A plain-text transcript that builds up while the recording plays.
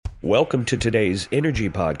Welcome to today's Energy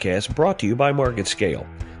Podcast brought to you by MarketScale.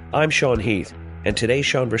 I'm Sean Heath, and today's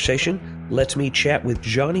conversation lets me chat with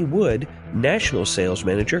Johnny Wood, National Sales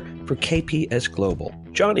Manager for KPS Global.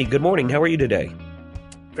 Johnny, good morning. How are you today?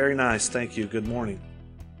 Very nice. Thank you. Good morning.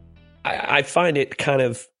 I find it kind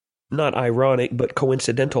of not ironic, but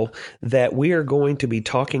coincidental that we are going to be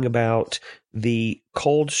talking about the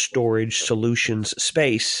cold storage solutions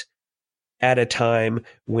space at a time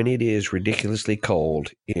when it is ridiculously cold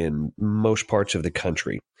in most parts of the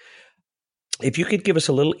country. If you could give us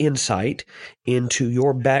a little insight into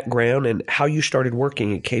your background and how you started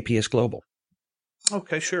working at KPS Global.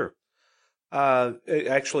 Okay, sure.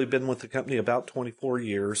 Actually been with the company about 24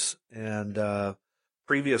 years and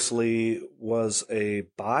previously was a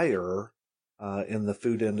buyer in the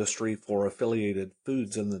food industry for Affiliated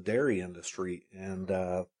Foods in the dairy industry. And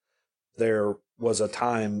there was a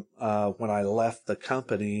time when I left the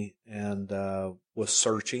company and was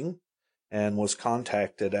searching and was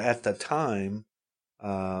contacted at the time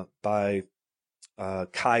by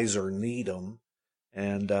Kaiser Needham,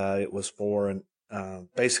 and it was for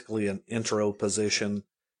basically an intro position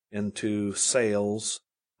into sales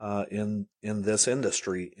in this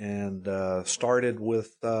industry, and started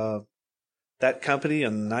with that company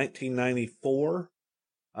in 1994.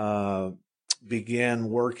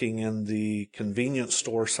 Began working in the convenience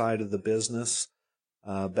store side of the business,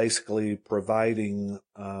 basically providing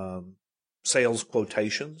sales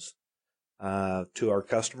quotations to our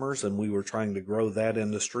customers, and we were trying to grow that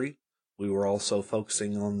industry. We were also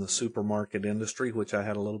focusing on the supermarket industry, which I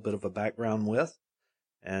had a little bit of a background with,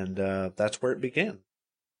 and that's where it began.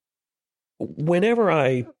 Whenever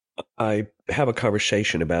I have a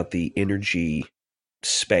conversation about the energy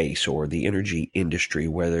space or the energy industry,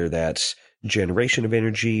 whether that's generation of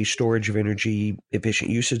energy, storage of energy, efficient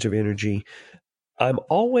usage of energy, I'm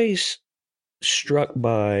always struck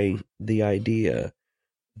by the idea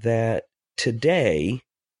that today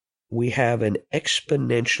we have an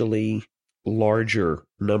exponentially larger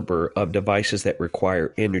number of devices that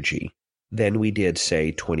require energy than we did,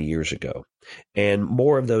 say, 20 years ago. And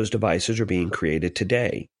more of those devices are being created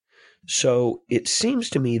today. So it seems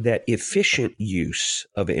to me that efficient use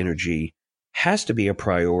of energy has to be a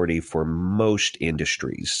priority for most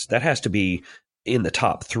industries. That has to be in the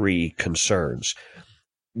top three concerns.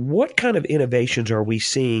 What kind of innovations are we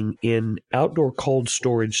seeing in outdoor cold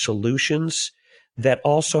storage solutions that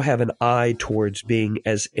also have an eye towards being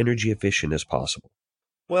as energy efficient as possible?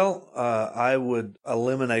 Well, I would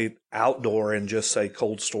eliminate outdoor and just say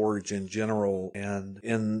cold storage in general. And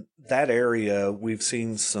in that area, we've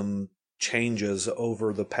seen some changes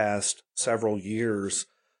over the past several years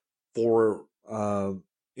for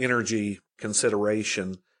energy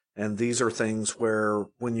consideration. And these are things where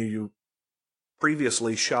when you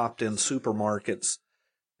previously shopped in supermarkets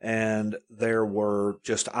and there were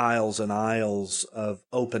just aisles and aisles of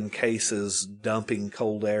open cases dumping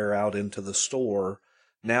cold air out into the store,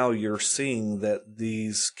 now you're seeing that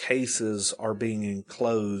these cases are being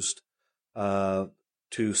enclosed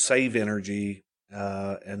to save energy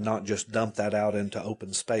and not just dump that out into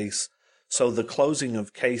open space. So the closing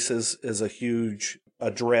of cases is a huge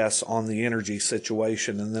address on the energy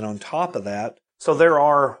situation. And then on top of that, so there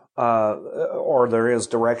is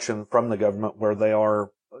direction from the government where they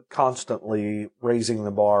are constantly raising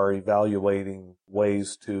the bar, evaluating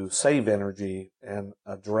ways to save energy and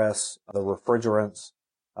address the refrigerants,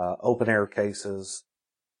 open air cases,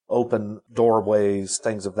 open doorways,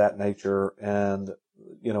 things of that nature. And,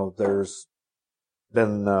 there's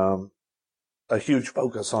been a huge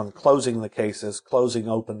focus on closing the cases, closing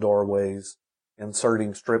open doorways,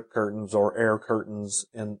 inserting strip curtains or air curtains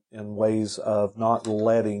in ways of not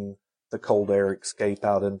letting the cold air escape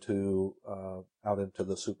out into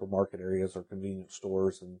the supermarket areas or convenience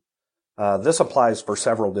stores. And this applies for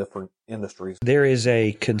several different industries. There is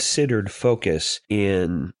a considered focus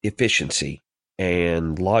in efficiency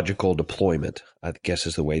and logical deployment, I guess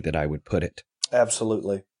is the way that I would put it.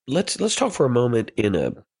 Absolutely. Let's talk for a moment in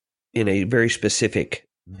a very specific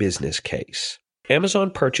business case. Amazon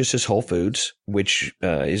purchases Whole Foods, which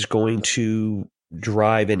is going to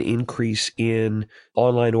drive an increase in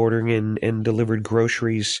online ordering and delivered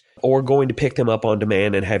groceries, or going to pick them up on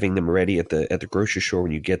demand and having them ready at the grocery store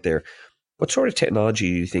when you get there. What sort of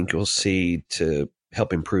technology do you think you'll see to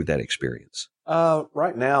help improve that experience?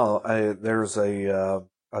 Right now, there's a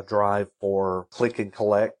drive for click and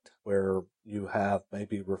collect, where you have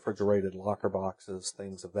maybe refrigerated locker boxes,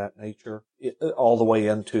 things of that nature, all the way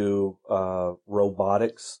into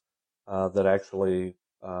robotics that actually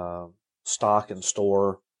stock and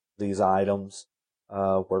store these items,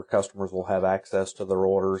 where customers will have access to their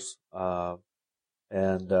orders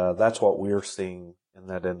And that's what we're seeing in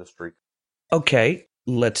that industry. Okay,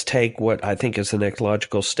 let's take what I think is the next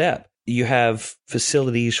logical step. You have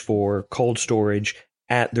facilities for cold storage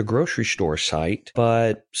at the grocery store site,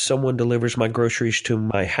 but someone delivers my groceries to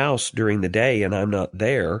my house during the day and I'm not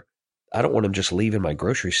there. I don't want them just leaving my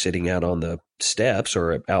groceries sitting out on the steps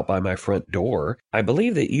or out by my front door. I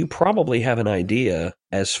believe that you probably have an idea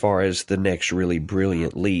as far as the next really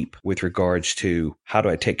brilliant leap with regards to how do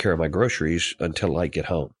I take care of my groceries until I get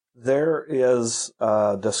home. There is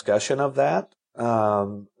a discussion of that.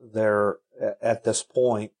 There at this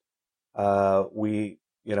point, I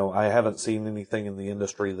haven't seen anything in the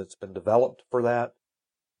industry that's been developed for that,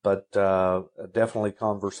 but definitely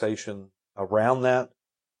conversation around that.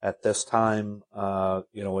 At this time,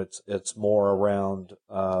 it's more around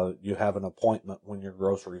you have an appointment when your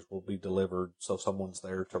groceries will be delivered, so someone's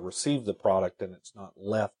there to receive the product and it's not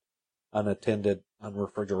left unattended,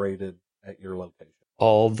 unrefrigerated at your location.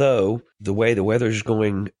 Although the way the weather's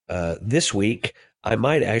going this week, I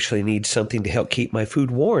might actually need something to help keep my food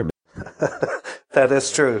warm. That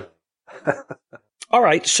is true. All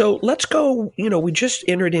right, so let's go. We just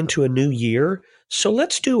entered into a new year, so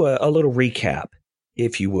let's do a little recap,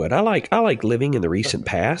 if you would. I like living in the recent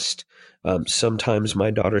past. Sometimes my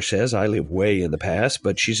daughter says I live way in the past,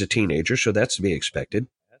 but she's a teenager, so that's to be expected.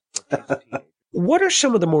 What are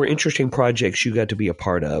some of the more interesting projects you got to be a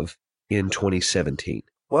part of in 2017?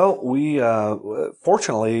 Well, we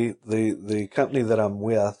fortunately the company that I'm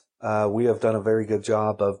with, we have done a very good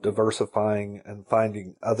job of diversifying and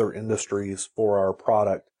finding other industries for our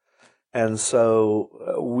product, and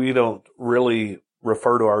so we don't really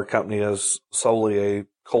refer to our company as solely a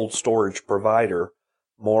cold storage provider,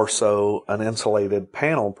 more so an insulated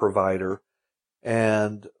panel provider,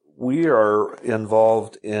 and we are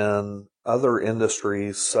involved in other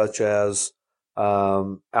industries such as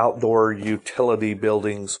outdoor utility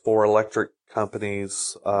buildings for electric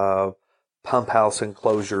companies, pump house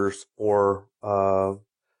enclosures for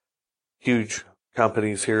huge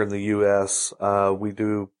companies here in the U.S. We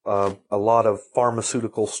do a lot of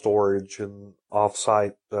pharmaceutical storage and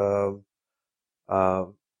off-site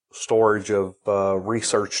storage of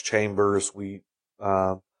research chambers. We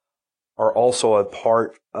are also a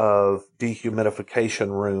part of dehumidification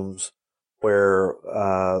rooms where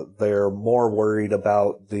they're more worried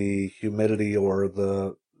about the humidity or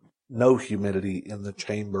the no humidity in the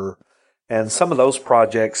chamber. And some of those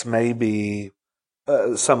projects may be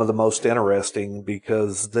some of the most interesting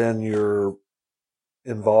because then you're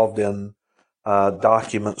involved in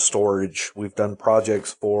document storage. We've done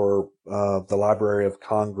projects for the Library of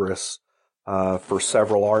Congress, for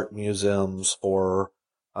several art museums, for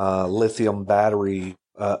lithium battery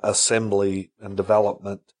assembly and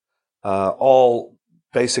development. All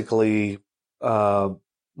basically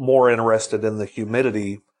more interested in the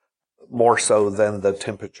humidity more so than the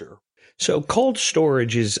temperature. So cold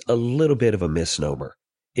storage is a little bit of a misnomer.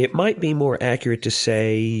 It might be more accurate to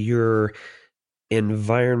say your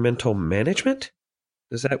environmental management.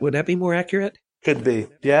 Would that be more accurate? Could be.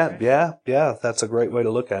 Yeah. That's a great way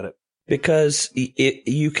to look at it. Because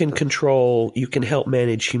you can help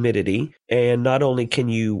manage humidity, and not only can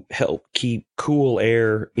you help keep cool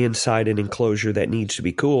air inside an enclosure that needs to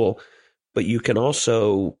be cool, but you can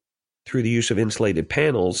also, through the use of insulated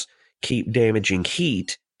panels, keep damaging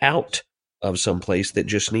heat out of some place that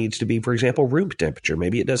just needs to be, for example, room temperature.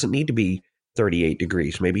 Maybe it doesn't need to be 38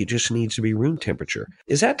 degrees. Maybe it just needs to be room temperature.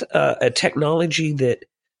 Is that a technology that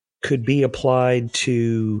could be applied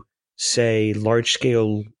to, say,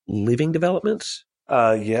 large-scale living developments?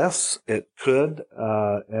 Yes, it could.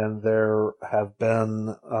 And there have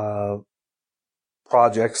been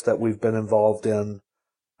projects that we've been involved in,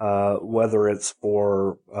 whether it's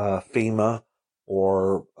for FEMA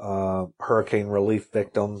or hurricane relief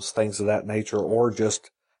victims, things of that nature, or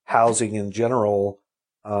just housing in general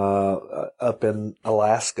up in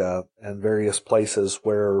Alaska and various places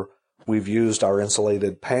where we've used our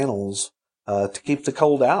insulated panels to keep the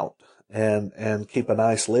cold out and keep a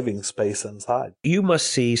nice living space inside. You must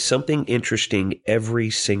see something interesting every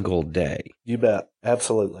single day. You bet.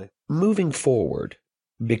 Absolutely. Moving forward,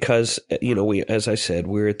 because, as I said,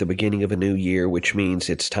 we're at the beginning of a new year, which means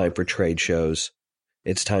it's time for trade shows.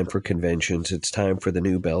 It's time for conventions. It's time for the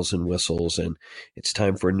new bells and whistles. And it's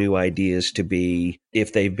time for new ideas to be,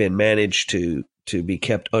 if they've been managed to be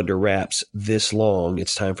kept under wraps this long,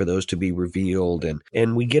 it's time for those to be revealed.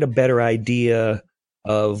 And we get a better idea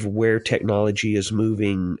of where technology is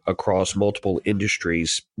moving across multiple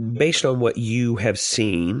industries. Based on what you have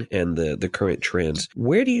seen and the current trends,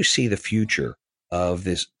 where do you see the future of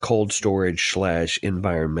this cold storage /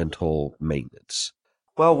 environmental maintenance?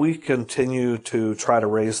 Well, we continue to try to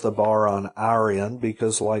raise the bar on our end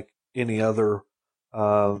because, like any other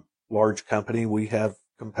large company, we have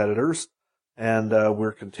competitors, and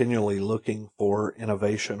we're continually looking for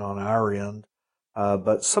innovation on our end.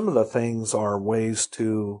 But some of the things are ways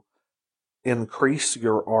to increase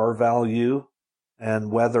your R value,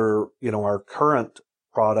 and whether our current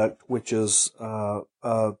product, which is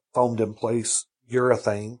foamed in place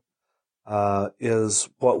urethane, is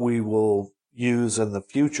what we will use in the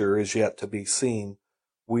future is yet to be seen.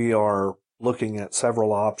 We are looking at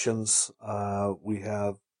several options. We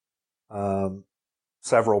have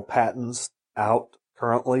several patents out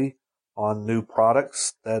currently on new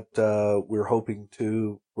products that we're hoping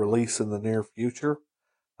to release in the near future.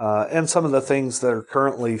 And some of the things that are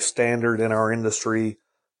currently standard in our industry,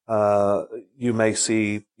 you may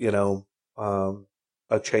see,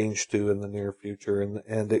 a change to in the near future.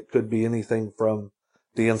 And it could be anything from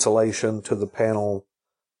the insulation to the panel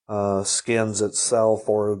skins itself,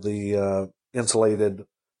 or the insulated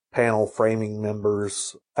panel framing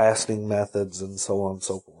members, fastening methods, and so on and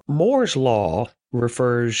so forth. Moore's Law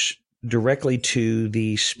refers directly to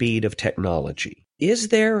the speed of technology. Is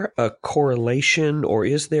there a correlation, or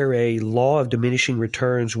is there a law of diminishing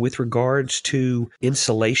returns with regards to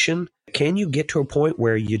insulation? Can you get to a point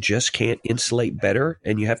where you just can't insulate better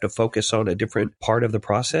and you have to focus on a different part of the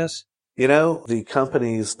process? The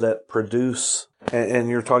companies that produce, and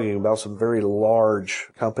you're talking about some very large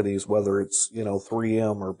companies, whether it's,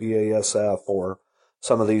 3M or BASF or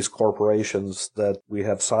some of these corporations, that we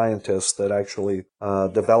have scientists that actually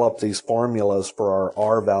develop these formulas for our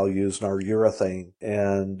R values and our urethane.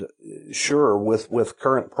 And sure, with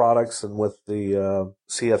current products and with the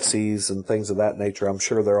CFCs and things of that nature, I'm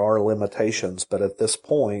sure there are limitations. But at this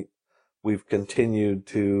point, we've continued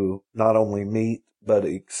to not only meet but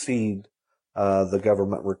exceed the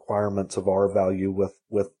government requirements of R value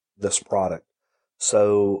with this product.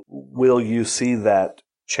 So will you see that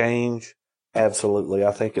change? Absolutely.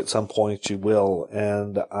 I think at some point you will,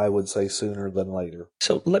 and I would say sooner than later.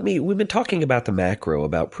 So we've been talking about the macro,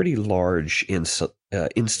 about pretty large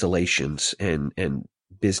installations and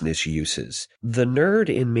business uses. The nerd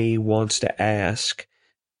in me wants to ask,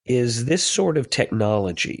 is this sort of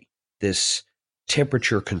technology, this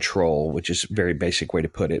temperature control, which is a very basic way to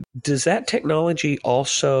put it, does that technology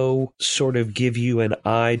also sort of give you an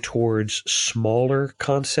eye towards smaller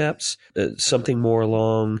concepts, something more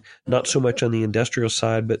along, not so much on the industrial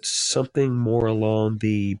side, but something more along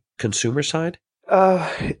the consumer side?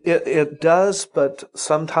 It does, but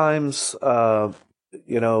sometimes, you're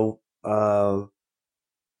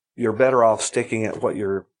better off sticking at what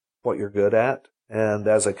you're good at. And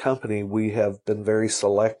as a company, we have been very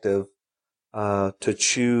selective to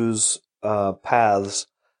choose paths,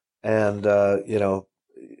 and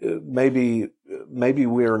maybe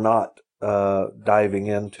we're not diving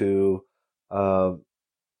into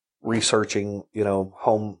researching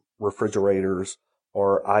home refrigerators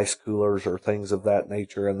or ice coolers or things of that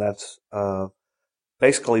nature, and that's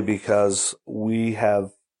basically because we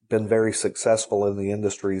have been very successful in the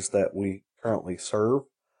industries that we currently serve.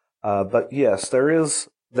 But yes, there is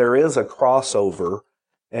a crossover.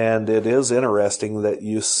 And it is interesting that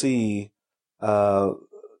you see so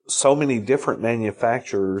many different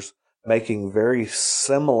manufacturers making very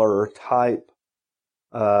similar type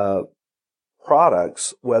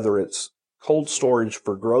products, whether it's cold storage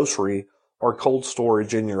for grocery or cold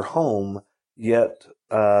storage in your home, yet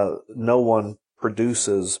no one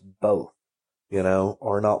produces both,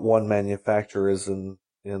 or not one manufacturer is in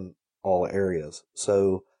all areas.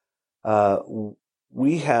 So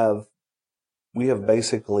we have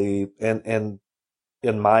basically, and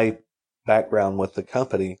in my background with the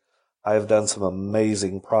company, I have done some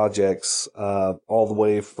amazing projects, all the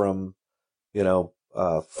way from,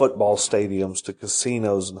 football stadiums to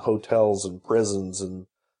casinos and hotels and prisons and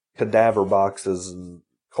cadaver boxes and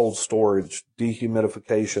cold storage,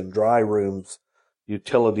 dehumidification, dry rooms,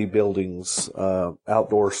 utility buildings,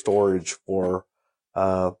 outdoor storage for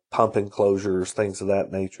pump enclosures, things of that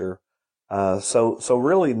nature. So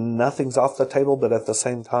really nothing's off the table, but at the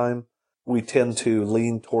same time, we tend to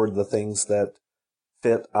lean toward the things that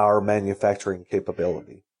fit our manufacturing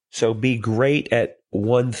capability. So be great at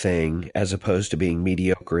one thing as opposed to being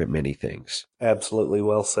mediocre at many things. Absolutely,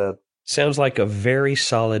 well said. Sounds like a very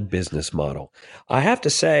solid business model. I have to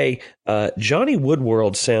say, Johnny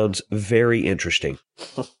Woodworld sounds very interesting.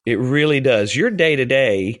 It really does. Your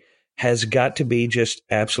day-to-day has got to be just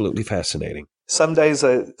absolutely fascinating. Some days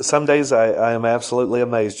I am absolutely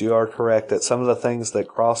amazed. You are correct that some of the things that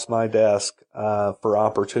cross my desk for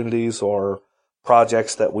opportunities or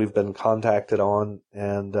projects that we've been contacted on,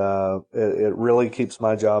 and it really keeps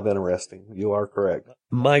my job interesting. You are correct.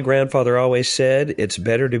 My grandfather always said, it's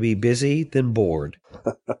better to be busy than bored.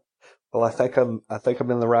 Well, I think I'm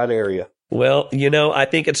in the right area. Well, I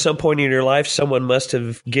think at some point in your life, someone must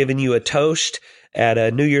have given you a toast at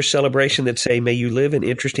a New Year's celebration that say, may you live in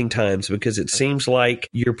interesting times, because it seems like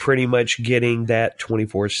you're pretty much getting that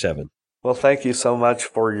 24/7. Well, thank you so much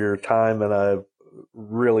for your time, and I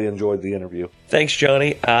really enjoyed the interview. Thanks,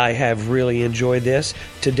 Johnny. I have really enjoyed this.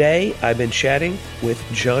 Today, I've been chatting with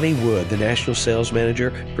Johnny Wood, the National Sales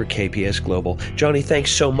Manager for KPS Global. Johnny,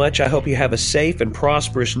 thanks so much. I hope you have a safe and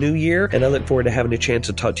prosperous new year, and I look forward to having a chance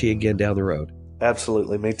to talk to you again down the road.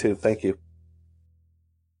 Absolutely. Me too. Thank you.